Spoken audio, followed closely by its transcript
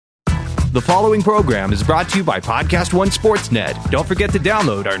The following program is brought to you by Podcast One Sportsnet. Don't forget to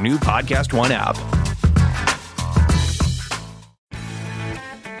download our new Podcast One app.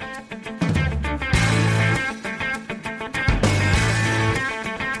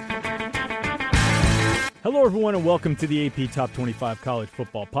 Hello, everyone, and welcome to the AP Top 25 College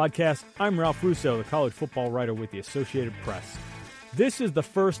Football Podcast. I'm Ralph Russo, the college football writer with the Associated Press. This is the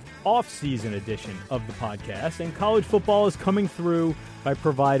first off-season edition of the podcast, and college football is coming through by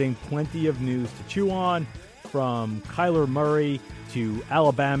providing plenty of news to chew on, from Kyler Murray to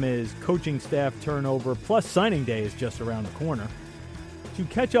Alabama's coaching staff turnover, plus signing day is just around the corner. To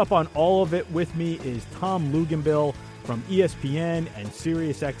catch up on all of it with me is Tom Luginbill from ESPN and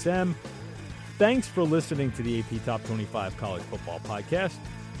SiriusXM. Thanks for listening to the AP Top 25 College Football Podcast.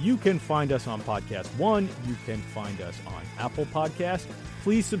 You can find us on Podcast One. You can find us on Apple Podcasts.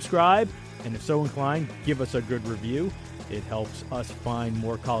 Please subscribe, and if so inclined, give us a good review. It helps us find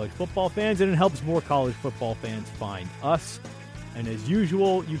more college football fans, and it helps more college football fans find us. And as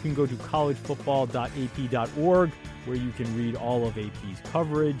usual, you can go to collegefootball.ap.org, where you can read all of AP's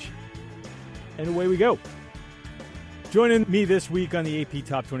coverage. And away we go. Joining me this week on the AP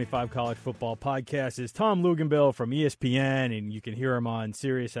Top 25 College Football Podcast is Tom Luginbill from ESPN, and you can hear him on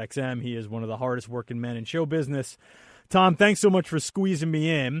SiriusXM. He is one of the hardest working men in show business. Tom, thanks so much for squeezing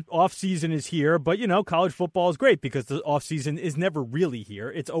me in. Off-season is here, but, you know, college football is great because the off-season is never really here.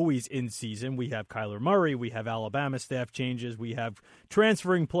 It's always in season. We have Kyler Murray. We have Alabama staff changes. We have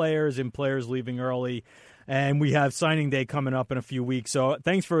transferring players and players leaving early. And we have signing day coming up in a few weeks. So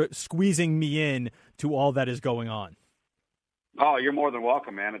thanks for squeezing me in to all that is going on. Oh, you're more than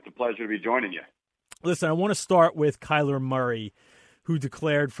welcome, man. It's a pleasure to be joining you. Listen, I want to start with Kyler Murray, who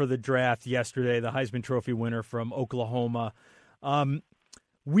declared for the draft yesterday, the Heisman Trophy winner from Oklahoma.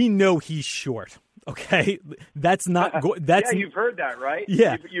 We know he's short, okay? That's not yeah, you've heard that, right?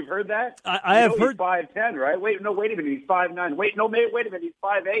 Yeah. You've heard that? I have heard. He's 5'10", right? Wait a minute. He's 5'9". Wait a minute. He's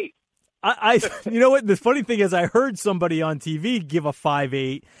 5'8". You know what? The funny thing is I heard somebody on TV give a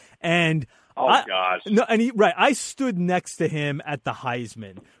 5'8", and gosh. No, and I stood next to him at the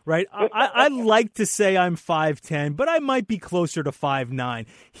Heisman, right? I like to say I'm 5'10", but I might be closer to 5'9".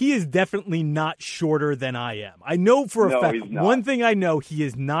 He is definitely not shorter than I am. I know for a fact. One thing I know, he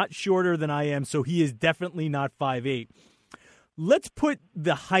is not shorter than I am, so he is definitely not 5'8". Let's put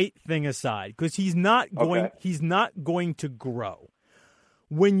the height thing aside because he's not going to grow.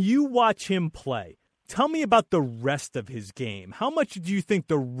 When you watch him play, tell me about the rest of his game. How much do you think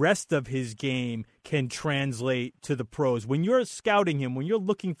the rest of his game can translate to the pros? When you're scouting him, when you're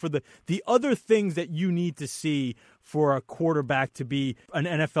looking for the other things that you need to see for a quarterback to be an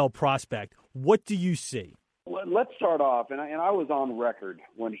NFL prospect, what do you see? Well, let's start off, and I was on record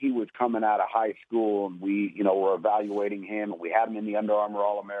when he was coming out of high school, and we, were evaluating him, and we had him in the Under Armour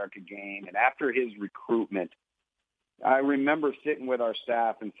All-America game, and after his recruitment, I remember sitting with our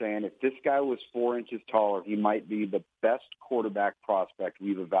staff and saying, if this guy was 4 inches taller, he might be the best quarterback prospect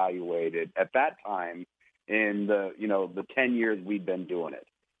we've evaluated at that time in the 10 years we'd been doing it.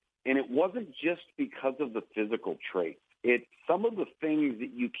 And it wasn't just because of the physical traits. It's some of the things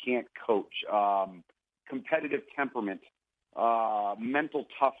that you can't coach, competitive temperament, mental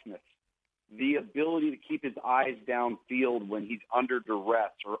toughness, the ability to keep his eyes downfield when he's under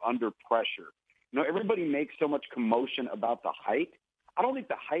duress or under pressure. Everybody makes so much commotion about the height. I don't think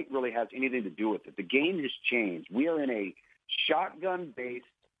the height really has anything to do with it. The game has changed. We are in a shotgun-based,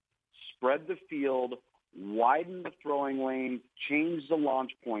 spread the field, widen the throwing lane, change the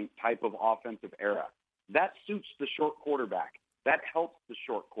launch point type of offensive era. That suits the short quarterback. That helps the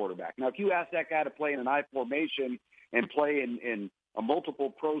short quarterback. Now, if you ask that guy to play in an I formation and play in a multiple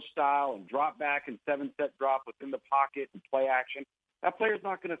pro style and drop back and 7-set drop within the pocket and play action, that player's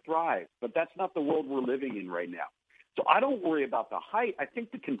not going to thrive, but that's not the world we're living in right now. So I don't worry about the height. I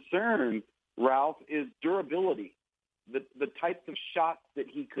think the concern, Ralph, is durability, the types of shots that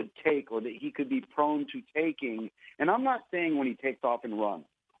he could take or that he could be prone to taking. And I'm not saying when he takes off and runs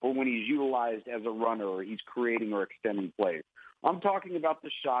or when he's utilized as a runner or he's creating or extending plays. I'm talking about the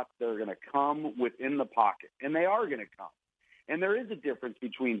shots that are going to come within the pocket, and they are going to come. And there is a difference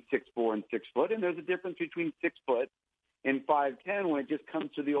between 6'4" and 6 foot, and there's a difference between 6 foot and 5'10" when it just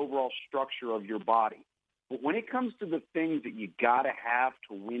comes to the overall structure of your body. But when it comes to the things that you got to have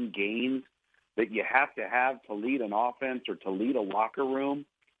to win games, that you have to lead an offense or to lead a locker room,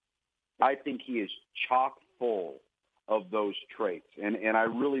 I think he is chock full of those traits. And I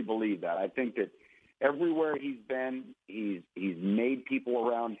really believe that. I think that everywhere he's been, he's made people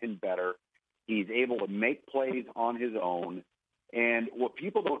around him better. He's able to make plays on his own. And what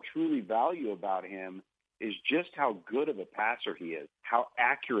people don't truly value about him is just how good of a passer he is, how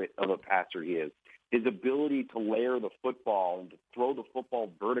accurate of a passer he is, his ability to layer the football and to throw the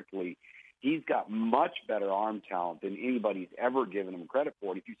football vertically. He's got much better arm talent than anybody's ever given him credit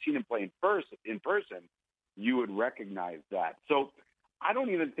for. And if you've seen him play in person, you would recognize that. So I don't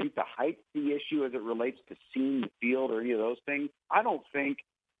even think the height's the issue as it relates to seeing the field or any of those things. I don't think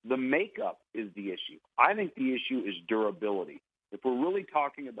the makeup is the issue. I think the issue is durability. If we're really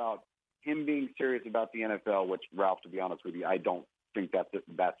talking about him being serious about the NFL, which, Ralph, to be honest with you, I don't think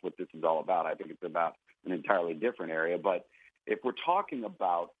that's what this is all about. I think it's about an entirely different area. But if we're talking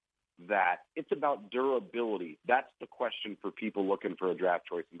about that, it's about durability. That's the question for people looking for a draft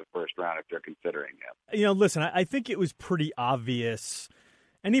choice in the first round if they're considering him. Listen, I think it was pretty obvious.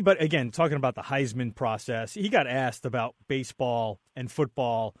 Anybody, again, talking about the Heisman process, he got asked about baseball and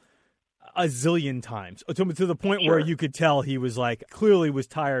football a zillion times to the point where you could tell he was clearly was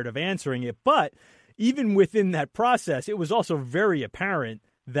tired of answering it. But even within that process, it was also very apparent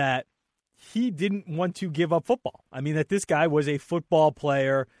that he didn't want to give up football. I mean, that this guy was a football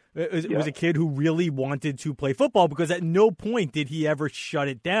player. It was a kid who really wanted to play football, because at no point did he ever shut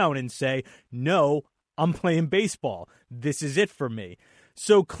it down and say, no, I'm playing baseball. This is it for me.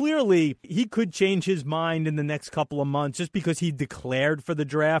 So clearly he could change his mind in the next couple of months. Just because he declared for the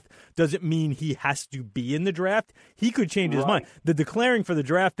draft doesn't mean he has to be in the draft. He could change his mind. The declaring for the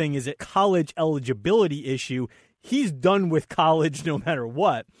draft thing is a college eligibility issue. He's done with college no matter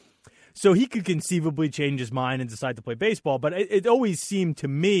what. So he could conceivably change his mind and decide to play baseball. But it always seemed to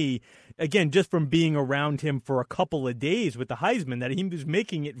me, again, just from being around him for a couple of days with the Heisman, that he was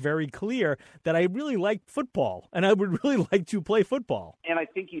making it very clear that I really like football and I would really like to play football. And I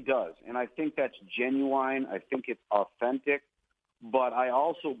think he does. And I think that's genuine. I think it's authentic. But I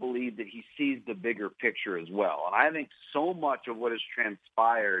also believe that he sees the bigger picture as well. And I think so much of what has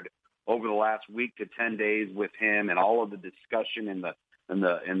transpired over the last week to 10 days with him and all of the discussion and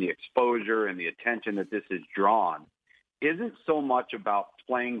the exposure and the attention that this has drawn isn't so much about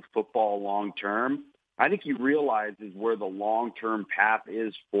playing football long term. I think he realizes where the long-term path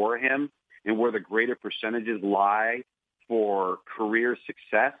is for him and where the greater percentages lie for career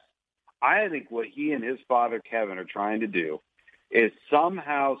success. I think what he and his father, Kevin, are trying to do is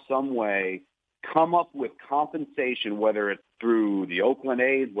somehow, some way, come up with compensation, whether it's through the Oakland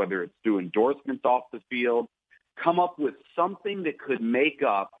A's, whether it's through endorsements off the field, come up with something that could make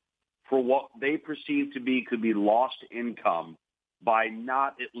up for what they perceive to be could be lost income by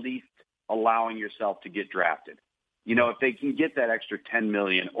not at least allowing yourself to get drafted. You know, if they can get that extra $10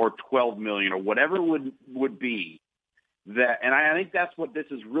 million or $12 million or whatever it would be, that, and I think that's what this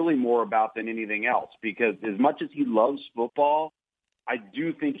is really more about than anything else, because as much as he loves football, I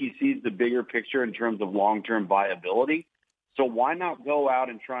do think he sees the bigger picture in terms of long-term viability. So why not go out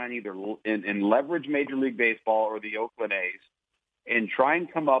and try and either and leverage Major League Baseball or the Oakland A's and try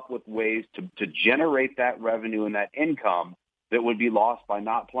and come up with ways to generate that revenue and that income that would be lost by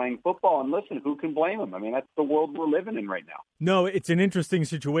not playing football. And listen, who can blame him? I mean, that's the world we're living in right now. No, it's an interesting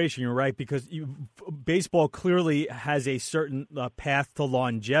situation. You're right, because baseball clearly has a certain path to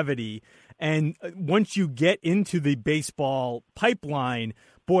longevity. And once you get into the baseball pipeline,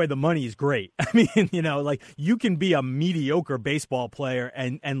 boy, the money is great. I mean, you can be a mediocre baseball player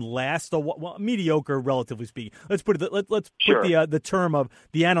and last mediocre, relatively speaking. Let's put it. Let's put the term of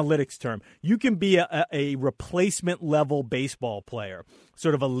the analytics term. You can be a replacement level baseball player,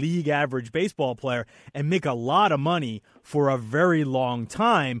 sort of a league average baseball player, and make a lot of money for a very long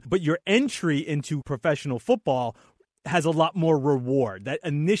time. But your entry into professional football has a lot more reward. That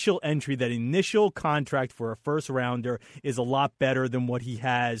initial entry, that initial contract for a first rounder is a lot better than what he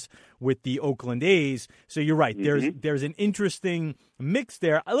has with the Oakland A's. So you're right. There's an interesting mix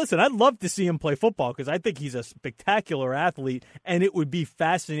there. Listen, I'd love to see him play football because I think he's a spectacular athlete, and it would be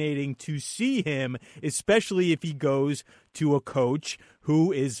fascinating to see him, especially if he goes to a coach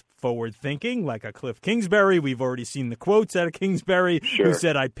who is forward-thinking, like a Cliff Kingsbury. We've already seen the quotes out of Kingsbury, who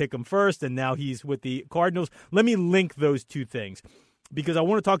said, I'd pick him first, and now he's with the Cardinals. Let me link those two things, because I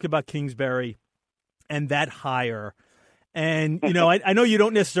want to talk about Kingsbury and that hire. And, I know you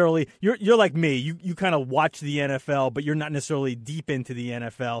don't necessarily – you're like me. You kind of watch the NFL, but you're not necessarily deep into the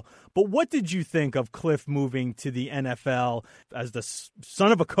NFL. But what did you think of Cliff moving to the NFL as the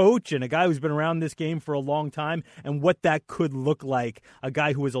son of a coach and a guy who's been around this game for a long time, and what that could look like, a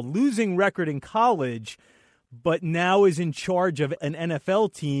guy who was a losing record in college but now is in charge of an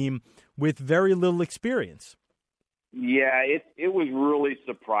NFL team with very little experience? Yeah, it was really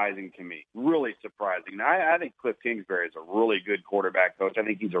surprising to me. Really surprising. Now, I think Cliff Kingsbury is a really good quarterback coach. I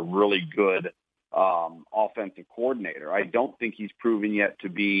think he's a really good offensive coordinator. I don't think he's proven yet to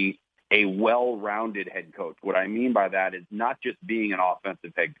be a well-rounded head coach. What I mean by that is not just being an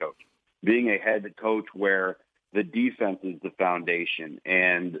offensive head coach, being a head coach where the defense is the foundation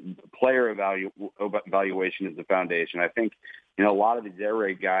and player evaluation is the foundation. I think, a lot of these air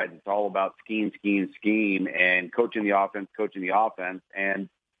raid guys, it's all about scheme, and coaching the offense. And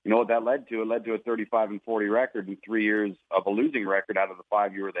you know what that led to? It led to a 35-40 record and 3 years of a losing record out of the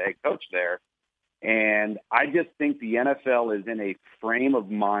 5 year the head coach there. And I just think the NFL is in a frame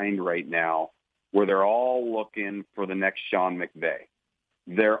of mind right now where they're all looking for the next Sean McVay.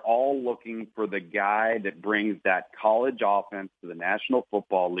 They're all looking for the guy that brings that college offense to the National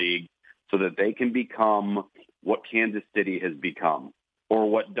Football League so that they can become what Kansas City has become, or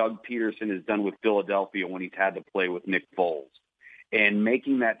what Doug Peterson has done with Philadelphia when he's had to play with Nick Foles. And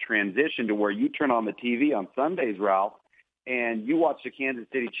making that transition to where you turn on the TV on Sundays, Ralph, and you watch the Kansas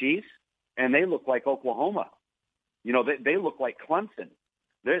City Chiefs, and they look like Oklahoma. They look like Clemson.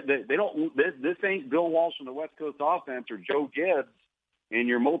 They don't. This ain't Bill Walsh in the West Coast offense or Joe Gibbs in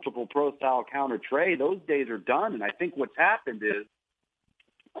your multiple pro-style counter trade. Those days are done. And I think what's happened is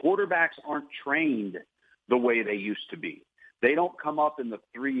quarterbacks aren't trained the way they used to be. They don't come up in the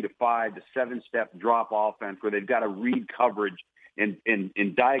 3 to 5 to 7 step drop offense where they've got to read coverage and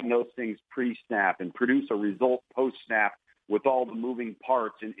diagnose things pre-snap and produce a result post-snap with all the moving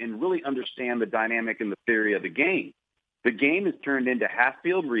parts and really understand the dynamic and the theory of the game. The game is turned into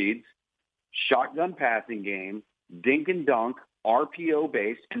half-field reads, shotgun passing game, dink and dunk, RPO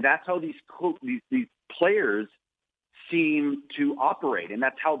based, and that's how these players seem to operate, and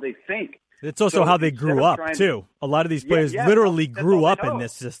that's how they think. It's also how they grew up, too. A lot of these players literally grew up in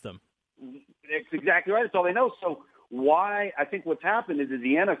this system. That's exactly right. That's all they know. So why I think what's happened is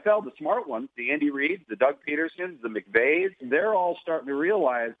the NFL, the smart ones, the Andy Reids, the Doug Petersons, the McVays, they're all starting to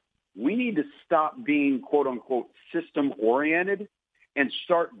realize we need to stop being, quote-unquote, system-oriented and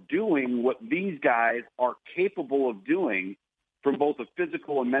start doing what these guys are capable of doing from both a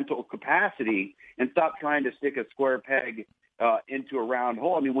physical and mental capacity, and stop trying to stick a square peg into a round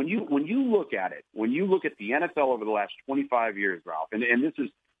hole. I mean, when you look at it, when you look at the NFL over the last 25 years, Ralph, and this is,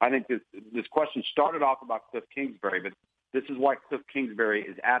 I think this question started off about Cliff Kingsbury, but this is why Cliff Kingsbury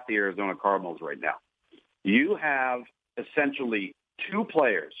is at the Arizona Cardinals right now. You have essentially 2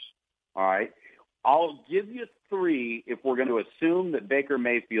 players, all right? I'll give you 3 if we're going to assume that Baker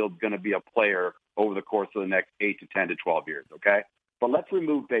Mayfield's going to be a player over the course of the next 8 to 10 to 12 years, okay? But let's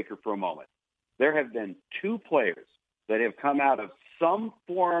remove Baker for a moment. There have been 2 players that have come out of some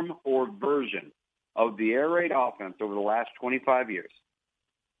form or version of the air raid offense over the last 25 years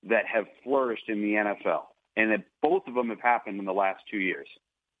that have flourished in the NFL, and that both of them have happened in the last 2 years.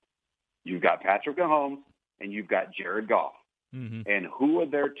 You've got Patrick Mahomes and you've got Jared Goff. Mm-hmm. And who are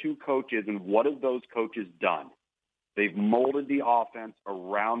their 2 coaches, and what have those coaches done? They've molded the offense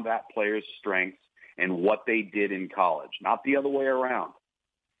around that player's strengths and what they did in college, not the other way around.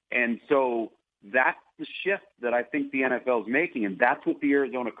 And so that's the shift that I think the NFL is making, and that's what the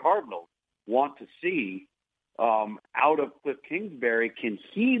Arizona Cardinals want to see out of Cliff Kingsbury. Can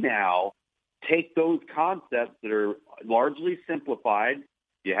he now take those concepts that are largely simplified?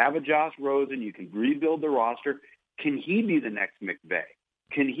 You have a Josh Rosen, you can rebuild the roster. Can he be the next McVay?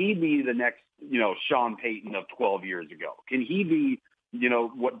 Can he be the next, Sean Payton of 12 years ago? Can he be,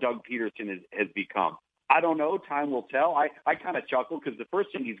 what Doug Peterson has become? I don't know. Time will tell. I kind of chuckle because the first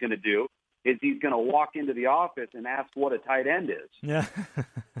thing he's going to do is he's going to walk into the office and ask what a tight end is. Yeah.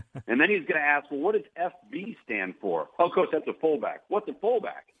 And then he's going to ask, well, what does FB stand for? Oh, coach, that's a fullback. What's a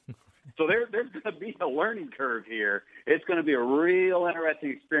fullback? So there's going to be a learning curve here. It's going to be a real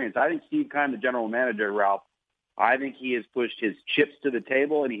interesting experience. I think Steve Keim, the general manager, Ralph, I think he has pushed his chips to the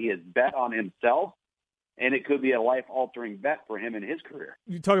table and he has bet on himself. And it could be a life-altering bet for him in his career.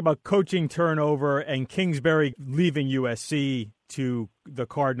 You talk about coaching turnover, and Kingsbury leaving USC to the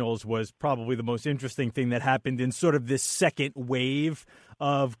Cardinals was probably the most interesting thing that happened in sort of this second wave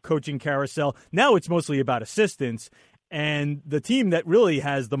of coaching carousel. Now it's mostly about assistants, and the team that really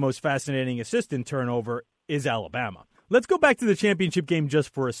has the most fascinating assistant turnover is Alabama. Let's go back to the championship game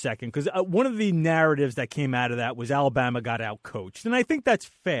just for a second, because one of the narratives that came out of that was Alabama got out-coached, and I think that's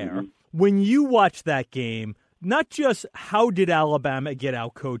fair. Mm-hmm. When you watch that game, not just how did Alabama get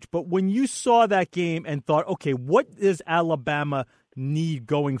out-coached, but when you saw that game and thought, okay, what does Alabama need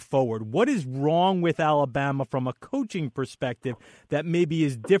going forward? What is wrong with Alabama from a coaching perspective that maybe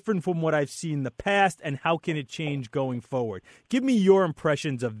is different from what I've seen in the past, and how can it change going forward? Give me your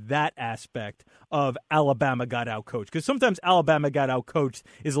impressions of that aspect of Alabama got out-coached, because sometimes Alabama got out-coached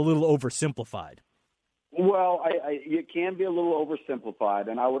is a little oversimplified. Well, it can be a little oversimplified,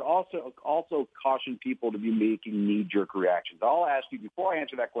 and I would also caution people to be making knee-jerk reactions. I'll ask you, before I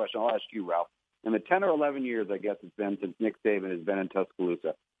answer that question, I'll ask you, Ralph, in the 10 or 11 years, I guess it's been since Nick Saban has been in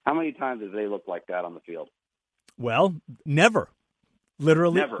Tuscaloosa, how many times have they looked like that on the field? Well, never.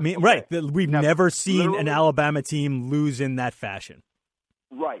 Literally. Never. Right. We've never seen Literally. an Alabama team lose in that fashion.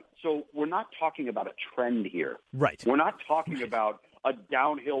 Right. So we're not talking about a trend here. Right. We're not talking about a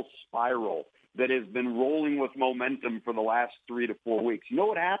downhill spiral that has been rolling with momentum for the last 3 to 4 weeks. You know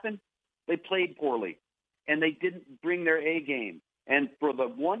what happened? They played poorly, and they didn't bring their A game. And for the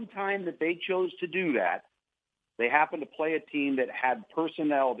one time that they chose to do that, they happened to play a team that had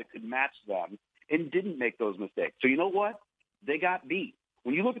personnel that could match them and didn't make those mistakes. So you know what? They got beat.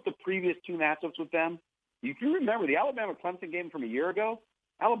 When you look at the previous two matchups with them, if you remember the Alabama-Clemson game from a year ago,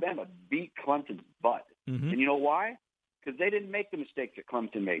 Alabama beat Clemson's butt. Mm-hmm. And you know why? Because they didn't make the mistakes that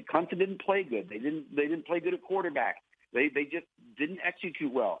Clemson made. Clemson didn't play good. They didn't play good at quarterback. They just didn't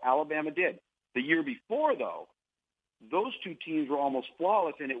execute well. Alabama did. The year before, though, those two teams were almost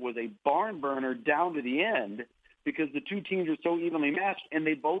flawless, and it was a barn burner down to the end because the two teams were so evenly matched, and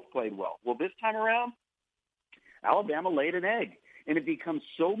they both played well. Well, this time around, Alabama laid an egg, and it becomes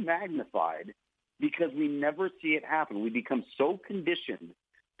so magnified because we never see it happen. We become so conditioned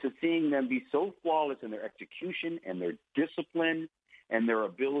to seeing them be so flawless in their execution and their discipline and their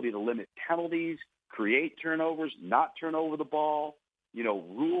ability to limit penalties, create turnovers, not turn over the ball,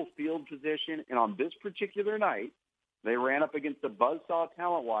 rule field position. And on this particular night, they ran up against the buzzsaw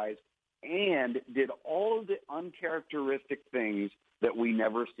talent-wise and did all of the uncharacteristic things that we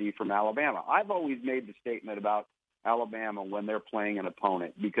never see from Alabama. I've always made the statement about Alabama when they're playing an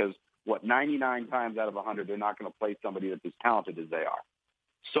opponent because, 99 times out of 100, they're not going to play somebody that's as talented as they are.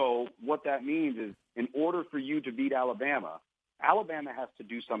 So what that means is in order for you to beat Alabama, Alabama has to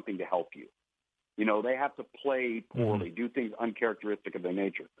do something to help you. They have to play poorly, do things uncharacteristic of their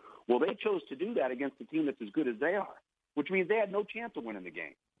nature. Well, they chose to do that against a team that's as good as they are, which means they had no chance of winning the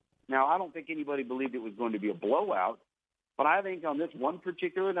game. Now, I don't think anybody believed it was going to be a blowout, but I think on this one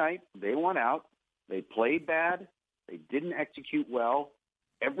particular night, they won out. They played bad. They didn't execute well.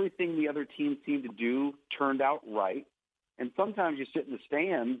 Everything the other team seemed to do turned out right. And sometimes you sit in the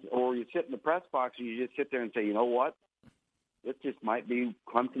stands or you sit in the press box and you just sit there and say, you know what? This just might be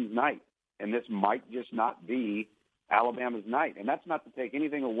Clemson's night. And this might just not be Alabama's night. And that's not to take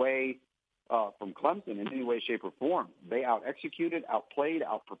anything away from Clemson in any way, shape, or form. They out-executed, outplayed,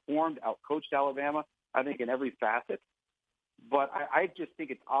 outperformed, outcoached Alabama, I think, in every facet. But I just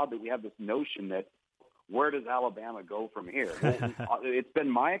think it's odd that we have this notion that where does Alabama go from here? Well, it's been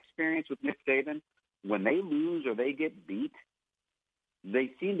my experience with Nick Saban. When they lose or they get beat,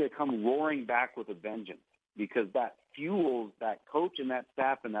 they seem to come roaring back with a vengeance because that fuels that coach and that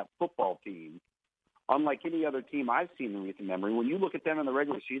staff and that football team. Unlike any other team I've seen in recent memory, when you look at them in the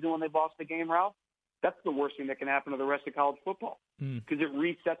regular season when they lost the game, Ralph, that's the worst thing that can happen to the rest of college football because it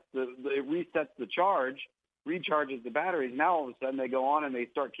resets the charge, recharges the batteries. Now all of a sudden they go on and they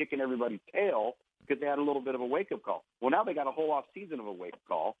start kicking everybody's tail because they had a little bit of a wake-up call. Well, now they got a whole off season of a wake-up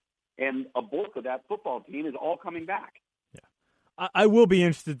call. And a bulk of that football team is all coming back. Yeah, I will be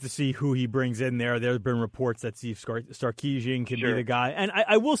interested to see who he brings in there. There's been reports that Steve Sarkisian can be the guy. And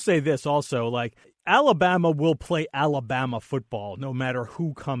I will say this also, Alabama will play Alabama football no matter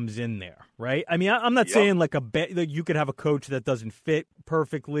who comes in there, right? I mean, I'm not saying that you could have a coach that doesn't fit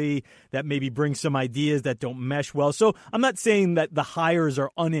perfectly, that maybe brings some ideas that don't mesh well. So I'm not saying that the hires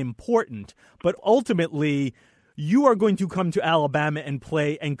are unimportant, but ultimately – you are going to come to Alabama and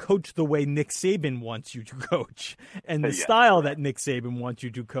play and coach the way Nick Saban wants you to coach and the style that Nick Saban wants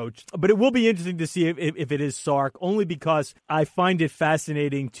you to coach. But it will be interesting to see if it is Sark, only because I find it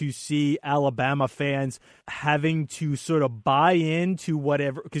fascinating to see Alabama fans having to sort of buy into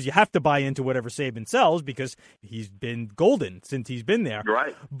whatever, because you have to buy into whatever Saban sells because he's been golden since he's been there.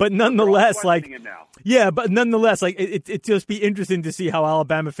 Right. But nonetheless, it just be interesting to see how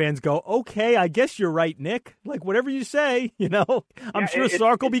Alabama fans go, okay, I guess you're right, Nick. Whatever you say, I'm sure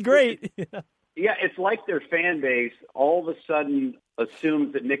Sark will be great. Yeah, it's like their fan base all of a sudden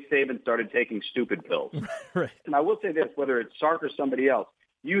assumes that Nick Saban started taking stupid pills. Right. And I will say this, whether it's Sark or somebody else,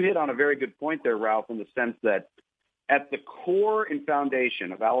 you hit on a very good point there, Ralph, in the sense that at the core and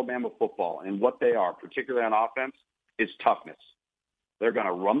foundation of Alabama football and what they are, particularly on offense, is toughness. They're going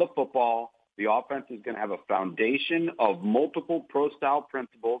to run the football. The offense is going to have a foundation of multiple pro-style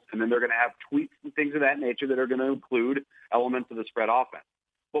principles, and then they're going to have tweaks and things of that nature that are going to include elements of the spread offense.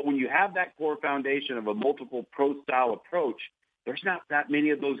 But when you have that core foundation of a multiple pro-style approach, there's not that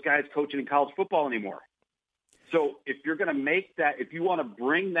many of those guys coaching in college football anymore. So if you're going to make that, if you want to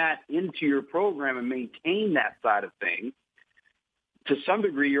bring that into your program and maintain that side of things, to some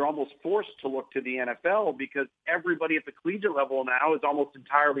degree, you're almost forced to look to the NFL because everybody at the collegiate level now is almost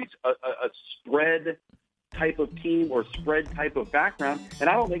entirely a spread type of team or spread type of background. And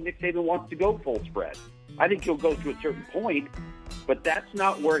I don't think Nick Saban wants to go full spread. I think he'll go to a certain point, but that's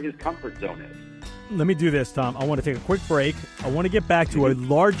not where his comfort zone is. Let me do this, Tom. I want to take a quick break. I want to get back to a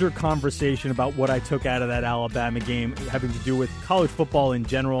larger conversation about what I took out of that Alabama game having to do with college football in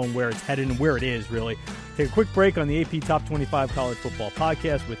general and where it's headed and where it is, really. Take a quick break on the AP Top 25 College Football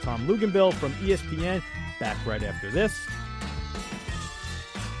Podcast with Tom Luginbill from ESPN. Back right after this.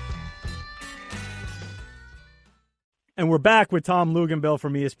 And we're back with Tom Luginbill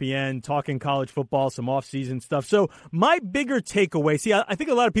from ESPN talking college football, some offseason stuff. So my bigger takeaway, I think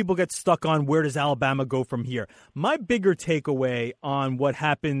a lot of people get stuck on where does Alabama go from here. My bigger takeaway on what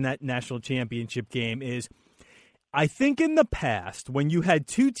happened in that national championship game is I think in the past when you had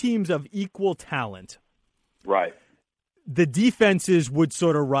two teams of equal talent, right, the defenses would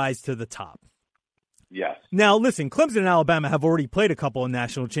sort of rise to the top. Yes. Now, listen, Clemson and Alabama have already played a couple of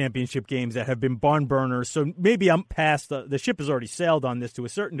national championship games that have been barn burners, so maybe I'm past the ship has already sailed on this to a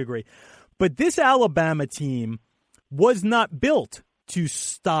certain degree. But this Alabama team was not built to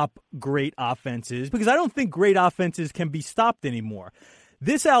stop great offenses because I don't think great offenses can be stopped anymore.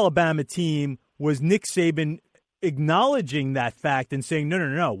 This Alabama team was Nick Saban acknowledging that fact and saying,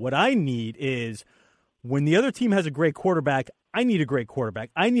 no. What I need is when the other team has a great quarterback, I need a great quarterback.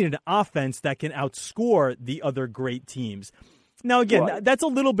 I need an offense that can outscore the other great teams. Now, again, that's a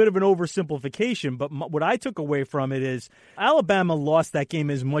little bit of an oversimplification, but what I took away from it is Alabama lost that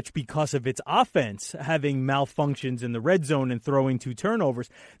game as much because of its offense having malfunctions in the red zone and throwing 2 turnovers.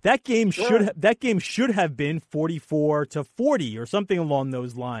 That game should have been 44-40 or something along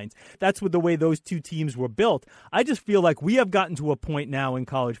those lines. That's what the way those two teams were built. I just feel like we have gotten to a point now in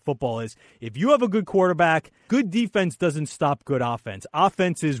college football is if you have a good quarterback, good defense doesn't stop good offense.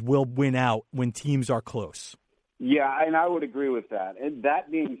 Offenses will win out when teams are close. Yeah, and I would agree with that. And that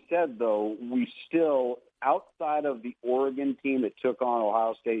being said, though, we still, outside of the Oregon team that took on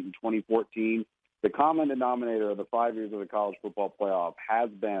Ohio State in 2014, the common denominator of the 5 years of the college football playoff has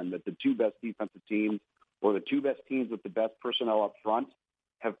been that the 2 best defensive teams or the 2 best teams with the best personnel up front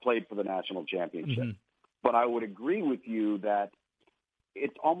have played for the national championship. Mm-hmm. But I would agree with you that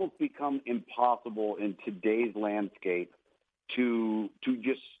it's almost become impossible in today's landscape to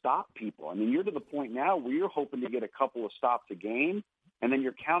just stop people. I mean, you're to the point now where you're hoping to get a couple of stops a game, and then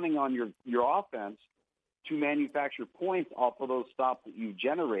you're counting on your offense to manufacture points off of those stops that you've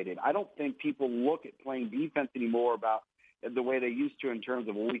generated. I don't think people look at playing defense anymore about the way they used to in terms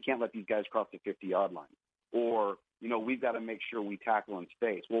of, well, we can't let these guys cross the 50-yard line. Or, we've got to make sure we tackle in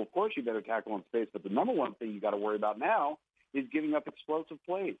space. Well, of course you better tackle in space, but the number one thing you got to worry about now is giving up explosive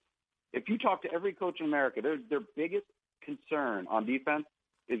plays. If you talk to every coach in America, their biggest concern on defense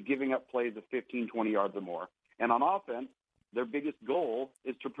is giving up plays of 15, 20 yards or more. And on offense, their biggest goal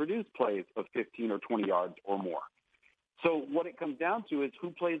is to produce plays of 15 or 20 yards or more. So what it comes down to is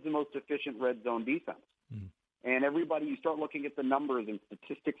who plays the most efficient red zone defense. And everybody, you start looking at the numbers and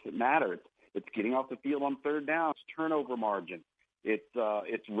statistics that matter. It's getting off the field on third down, it's turnover margin, it's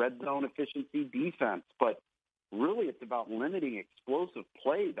red zone efficiency defense. But really, it's about limiting explosive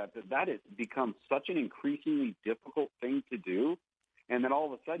play. That has become such an increasingly difficult thing to do. And then all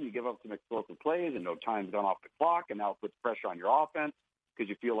of a sudden you give up some explosive plays and no time's gone off the clock, and now it puts pressure on your offense because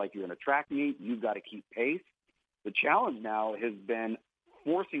you feel like you're in a track meet. You've got to keep pace. The challenge now has been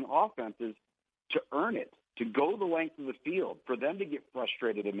forcing offenses to earn it, to go the length of the field, for them to get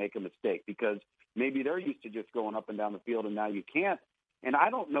frustrated and make a mistake because maybe they're used to just going up and down the field and now you can't. And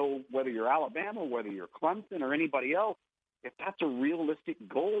I don't know whether you're Alabama, whether you're Clemson or anybody else, if that's a realistic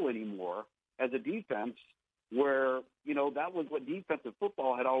goal anymore as a defense where, that was what defensive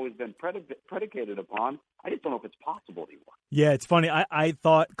football had always been predicated upon. I just don't know if it's possible anymore. Yeah, it's funny. I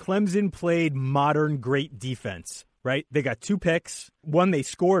thought Clemson played modern great defense, right? They got 2 picks. One they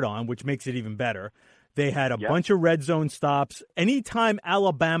scored on, which makes it even better. They had a bunch of red zone stops. Anytime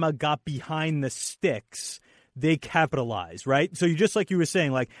Alabama got behind the sticks, they capitalize, right? So you just like you were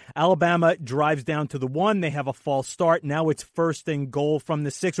saying, like Alabama drives down to the 1, they have a false start. Now it's 1st and goal from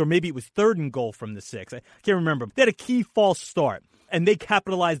the 6, or maybe it was 3rd and goal from the 6. I can't remember. They had a key false start, and they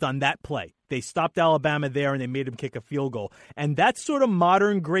capitalized on that play. They stopped Alabama there, and they made them kick a field goal. And that's sort of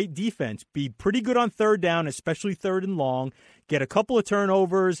modern great defense. Be pretty good on 3rd down, especially 3rd and long. Get a couple of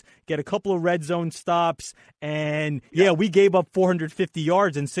turnovers, get a couple of red zone stops, and we gave up 450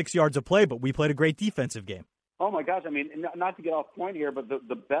 yards and 6 yards of play, but we played a great defensive game. Oh, my gosh. I mean, not to get off point here, but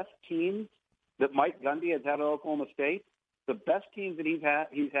the best teams that Mike Gundy has had at Oklahoma State, the best teams that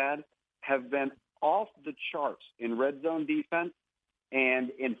he's had have been off the charts in red zone defense and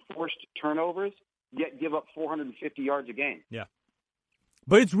in forced turnovers, yet give up 450 yards a game. Yeah.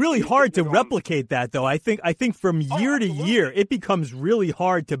 But it's really hard to replicate that, though. I think from year to year, it becomes really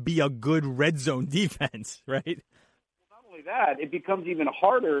hard to be a good red zone defense, right? Not only that, it becomes even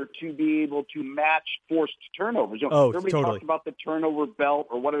harder to be able to match forced turnovers. Everybody talks about the turnover belt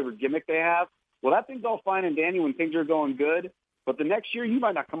or whatever gimmick they have. Well, that thing's all fine and dandy when things are going good, but the next year you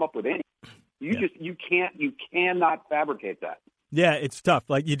might not come up with any. You cannot fabricate that. Yeah, it's tough.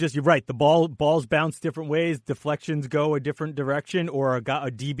 Like you're right. The balls bounce different ways. Deflections go a different direction, or a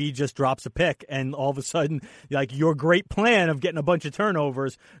DB just drops a pick, and all of a sudden, like your great plan of getting a bunch of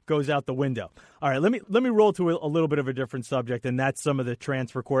turnovers goes out the window. All right, let me roll to a little bit of a different subject, and that's some of the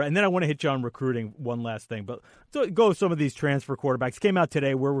transfer quarter. And then I want to hit you on recruiting. One last thing, but go some of these transfer quarterbacks came out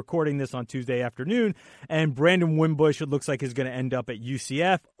today. We're recording this on Tuesday afternoon, and Brandon Wimbush, it looks like, is going to end up at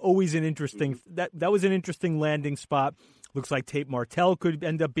UCF. Always an interesting that was an interesting landing spot. Looks like Tate Martell could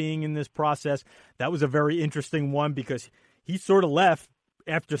end up being in this process. That was a very interesting one because he sort of left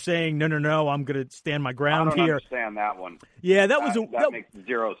after saying, no, I'm going to stand my ground here. I don't understand that one. Yeah, that makes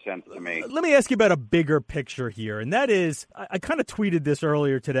zero sense to me. Let me ask you about a bigger picture here, and that is, I kind of tweeted this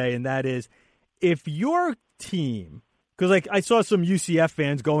earlier today, and that is, if your team, because like I saw some UCF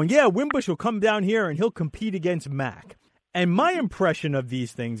fans going, yeah, Wimbush will come down here and he'll compete against Mac. And my impression of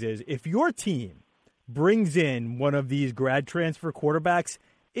these things is, if your team brings in one of these grad transfer quarterbacks,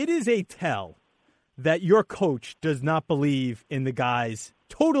 it is a tell that your coach does not totally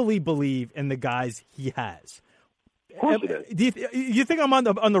believe in the guys he has. Of course it is. Do you think I'm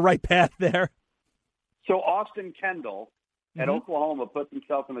on the right path there? So Austin Kendall at Oklahoma puts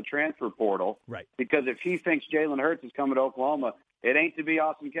himself in the transfer portal, right? Because if he thinks Jalen Hurts is coming to Oklahoma, it ain't to be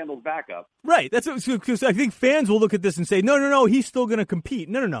Austin Kendall's backup. Right. That's because I think fans will look at this and say, no, he's still going to compete.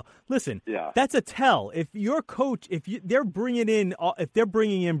 No. Listen, That's a tell. If your coach, if they're bringing in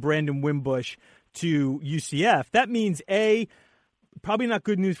Brandon Wimbush to UCF, that means probably not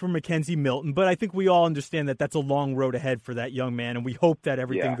good news for Mackenzie Milton, but I think we all understand that that's a long road ahead for that young man, and we hope that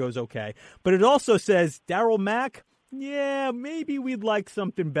everything goes okay. But it also says Darryl Mack. Yeah, maybe we'd like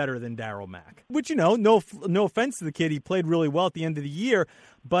something better than Darryl Mack. Which, no offense to the kid, he played really well at the end of the year.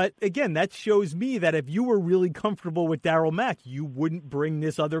 But, again, that shows me that if you were really comfortable with Darryl Mack, you wouldn't bring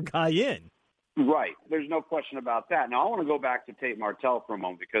this other guy in. Right. There's no question about that. Now, I want to go back to Tate Martell for a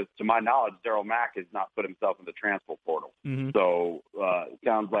moment because, to my knowledge, Darryl Mack has not put himself in the transfer portal. Mm-hmm. So it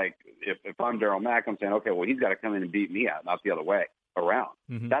sounds like if I'm Darryl Mack, I'm saying, okay, well, he's got to come in and beat me out, not the other way around.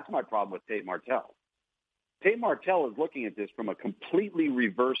 Mm-hmm. That's my problem with Tate Martell. Tate Martell is looking at this from a completely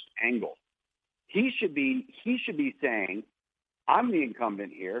reversed angle. He should be saying, I'm the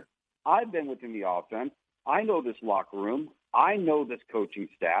incumbent here. I've been within the offense. I know this locker room. I know this coaching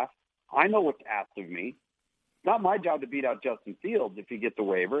staff. I know what's asked of me. It's not my job to beat out Justin Fields if he gets a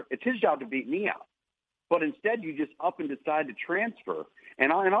waiver. It's his job to beat me out. But instead, you just up and decide to transfer.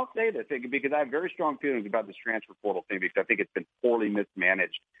 And I'll say this because I have very strong feelings about this transfer portal thing because I think it's been poorly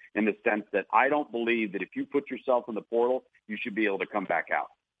mismanaged in the sense that I don't believe that if you put yourself in the portal, you should be able to come back out.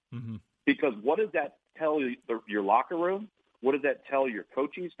 Mm-hmm. Because what does that tell your locker room? What does that tell your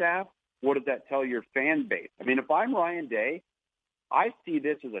coaching staff? What does that tell your fan base? I mean, if I'm Ryan Day, I see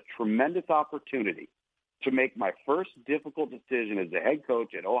this as a tremendous opportunity to make my first difficult decision as the head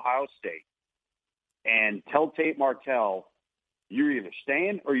coach at Ohio State and tell Tate Martell, you're either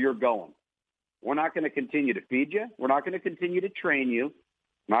staying or you're going. We're not going to continue to feed you. We're not going to continue to train you.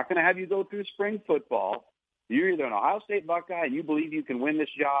 We're not going to have you go through spring football. You're either an Ohio State Buckeye and you believe you can win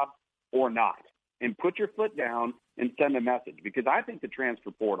this job or not. And put your foot down and send a message. Because I think the transfer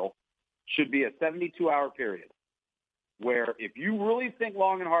portal should be a 72-hour period where if you really think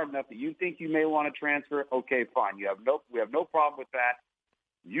long and hard enough that you think you may want to transfer, okay, fine. We have no problem with that.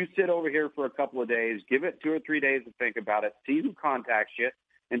 You sit over here for a couple of days, give it 2 or 3 days to think about it, see who contacts you,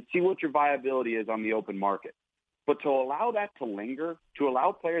 and see what your viability is on the open market. But to allow that to linger, to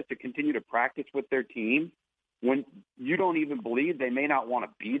allow players to continue to practice with their team when you don't even believe they may not want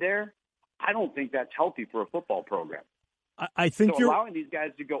to be there, I don't think that's healthy for a football program. I think so allowing these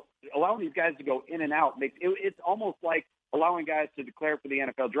guys to go in and out makes it's almost like allowing guys to declare for the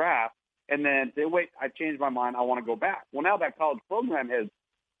NFL draft and then say, wait, I changed my mind, I want to go back. Well, now that college program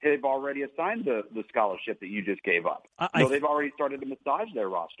they've already assigned the scholarship that you just gave up. They've already started to massage their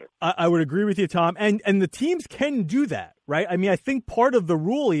roster. I would agree with you, Tom. And the teams can do that, right? I mean, I think part of the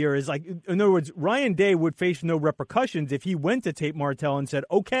rule here is, like, in other words, Ryan Day would face no repercussions if he went to Tate Martell and said,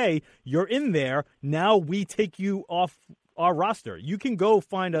 okay, you're in there. Now we take you off our roster. You can go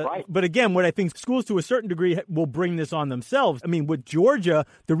find a right. But again, what I think schools to a certain degree will bring this on themselves. I mean, with Georgia,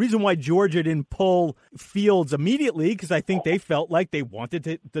 the reason why Georgia didn't pull Fields immediately, because I think they felt like they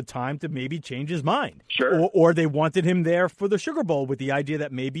wanted the time to maybe change his mind. Sure. Or they wanted him there for the Sugar Bowl with the idea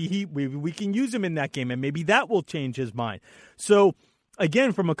that maybe we can use him in that game, and maybe that will change his mind. So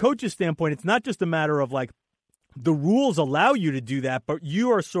again, from a coach's standpoint, it's not just a matter of like the rules allow you to do that, but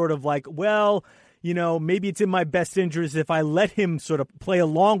you are sort of like, well, you know, maybe it's in my best interest if I let him sort of play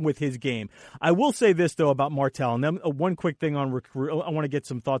along with his game. I will say this, though, about Martell. And then one quick thing on I want to get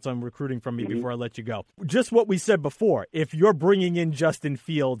some thoughts on recruiting from you before I let you go. Just what we said before. If you're bringing in Justin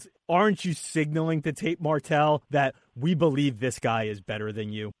Fields, aren't you signaling to Tate Martell that we believe this guy is better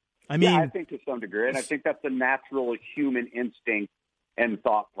than you? I mean, I think to some degree, and I think that's a natural human instinct and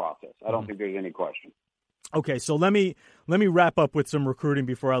thought process. I don't think there's any question. Okay, so let me wrap up with some recruiting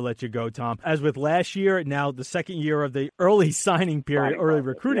before I let you go, Tom. As with last year, now the second year of the early signing period,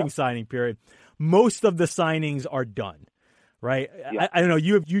 recruiting signing period, most of the signings are done, right? Yeah. I don't know.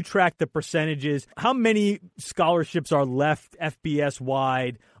 You track the percentages. How many scholarships are left FBS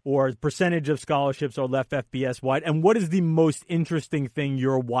wide, or percentage of scholarships are left FBS wide? And what is the most interesting thing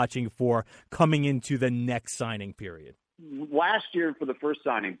you're watching for coming into the next signing period? Last year, for the first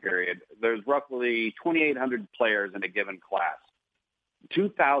signing period, there's roughly 2,800 players in a given class.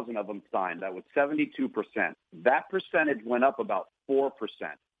 2,000 of them signed. That was 72%. That percentage went up about 4%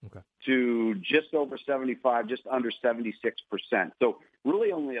 to just over 75, just under 76%. So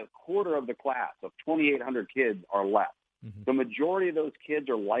really only a quarter of the class of 2,800 kids are left. Mm-hmm. The majority of those kids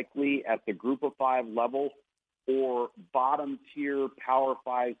are likely at the Group of Five level or bottom-tier Power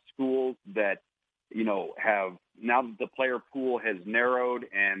Five schools that, you know, have now that the player pool has narrowed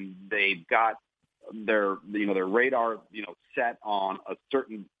and they've got their radar, set on a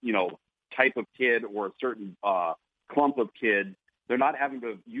certain, type of kid or a certain clump of kids. They're not having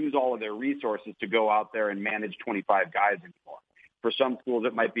to use all of their resources to go out there and manage 25 guys anymore. For some schools,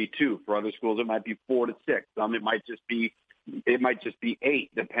 it might be 2. For other schools, it might be 4 to 6. Some it might just be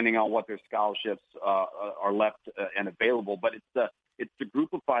 8, depending on what their scholarships are left and available. But it's the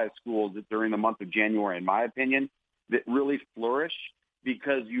Group of Five schools that during the month of January, in my opinion, that really flourish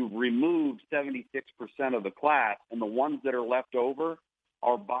because you've removed 76% of the class, and the ones that are left over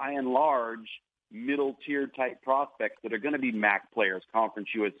are by and large middle-tier type prospects that are going to be MAC players, Conference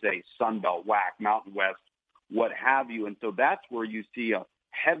USA, Sun Belt, WAC, Mountain West, what have you. And so that's where you see a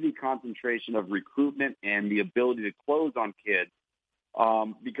heavy concentration of recruitment and the ability to close on kids.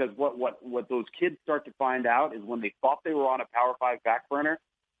 Because what those kids start to find out is when they thought they were on a Power 5 back burner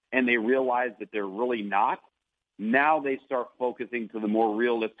and they realize that they're really not, now they start focusing to the more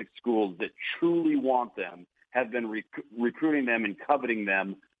realistic schools that truly want them, have been recruiting them and coveting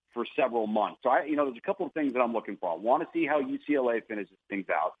them for several months. So, there's a couple of things that I'm looking for. I want to see how UCLA finishes things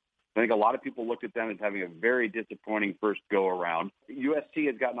out. I think a lot of people looked at them as having a very disappointing first go-around. USC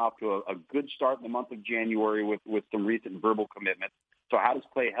has gotten off to a good start in the month of January with some recent verbal commitments. So how does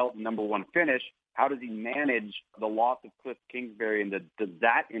Clay Helton, number one, finish? How does he manage the loss of Cliff Kingsbury, and does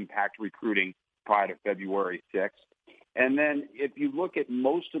that impact recruiting prior to February 6th? And then if you look at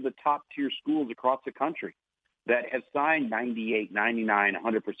most of the top-tier schools across the country that have signed 98, 99,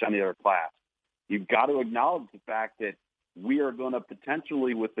 100% of their class, you've got to acknowledge the fact that we are going to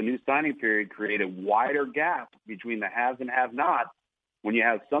potentially, with the new signing period, create a wider gap between the haves and have-nots when you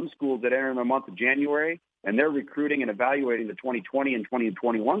have some schools that enter in the month of January and they're recruiting and evaluating the 2020 and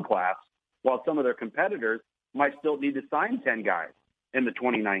 2021 class, while some of their competitors might still need to sign 10 guys in the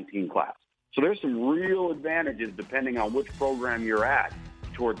 2019 class. So there's some real advantages depending on which program you're at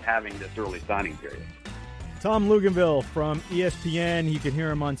towards having this early signing period. Tom Luginbill from ESPN. You can hear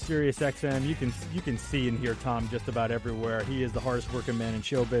him on Sirius XM. You can see and hear Tom just about everywhere. He is the hardest working man in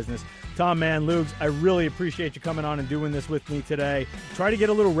show business. Tom, man, Lugs, I really appreciate you coming on and doing this with me today. Try to get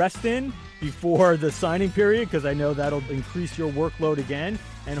a little rest in before the signing period because I know that'll increase your workload again.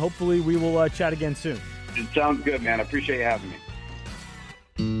 And hopefully we will chat again soon. It sounds good, man. I appreciate you having me.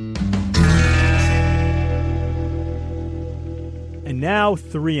 And now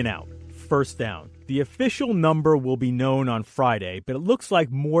 3 and out. First down. The official number will be known on Friday, but it looks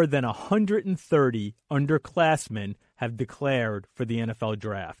like more than 130 underclassmen have declared for the NFL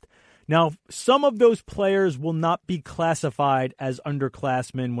draft. Now, some of those players will not be classified as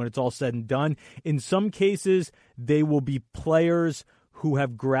underclassmen when it's all said and done. In some cases, they will be players who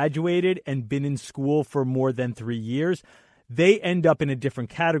have graduated and been in school for more than 3 years. They end up in a different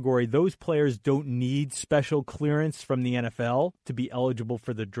category. Those players don't need special clearance from the NFL to be eligible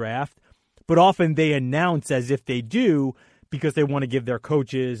for the draft. But often they announce as if they do because they want to give their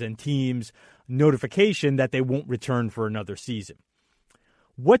coaches and teams notification that they won't return for another season.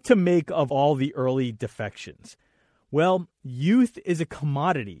 What to make of all the early defections? Well, youth is a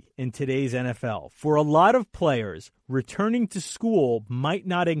commodity in today's NFL. For a lot of players, returning to school might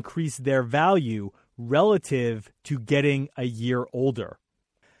not increase their value relative to getting a year older.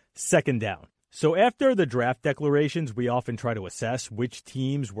 Second down. So after the draft declarations, we often try to assess which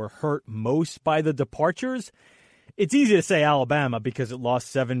teams were hurt most by the departures. It's easy to say Alabama because it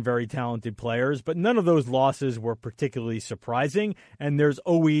lost 7 very talented players, but none of those losses were particularly surprising, and there's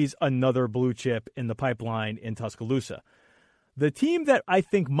always another blue chip in the pipeline in Tuscaloosa. The team that I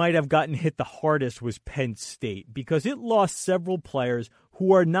think might have gotten hit the hardest was Penn State because it lost several players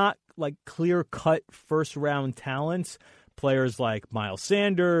who are not like clear-cut first-round talents. Players like Miles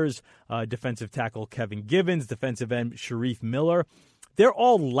Sanders, defensive tackle Kevin Givens, defensive end Sharif Miller. They're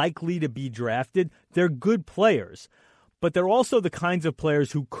all likely to be drafted. They're good players, but they're also the kinds of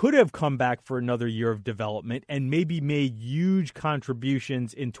players who could have come back for another year of development and maybe made huge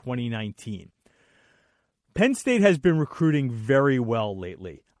contributions in 2019. Penn State has been recruiting very well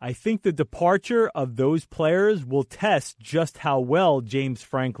lately. I think the departure of those players will test just how well James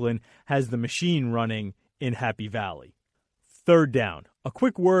Franklin has the machine running in Happy Valley. Third down. A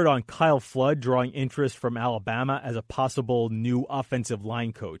quick word on Kyle Flood drawing interest from Alabama as a possible new offensive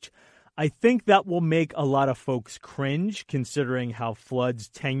line coach. I think that will make a lot of folks cringe considering how Flood's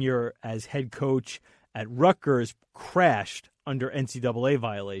tenure as head coach at Rutgers crashed under NCAA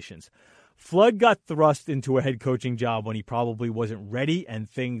violations. Flood got thrust into a head coaching job when he probably wasn't ready, and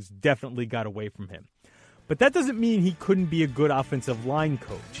things definitely got away from him. But that doesn't mean he couldn't be a good offensive line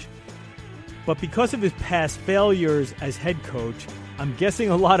coach. But because of his past failures as head coach, I'm guessing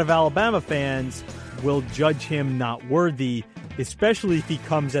a lot of Alabama fans will judge him not worthy, especially if he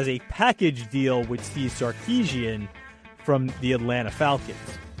comes as a package deal with Steve Sarkisian from the Atlanta Falcons.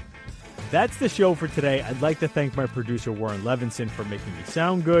 That's the show for today. I'd like to thank my producer, Warren Levinson, for making me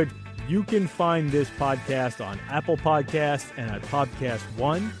sound good. You can find this podcast on Apple Podcasts and at Podcast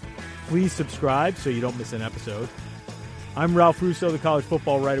One. Please subscribe so you don't miss an episode. I'm Ralph Russo, the college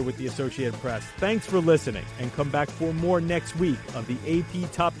football writer with the Associated Press. Thanks for listening, and come back for more next week of the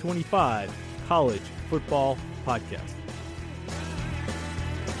AP Top 25 College Football Podcast.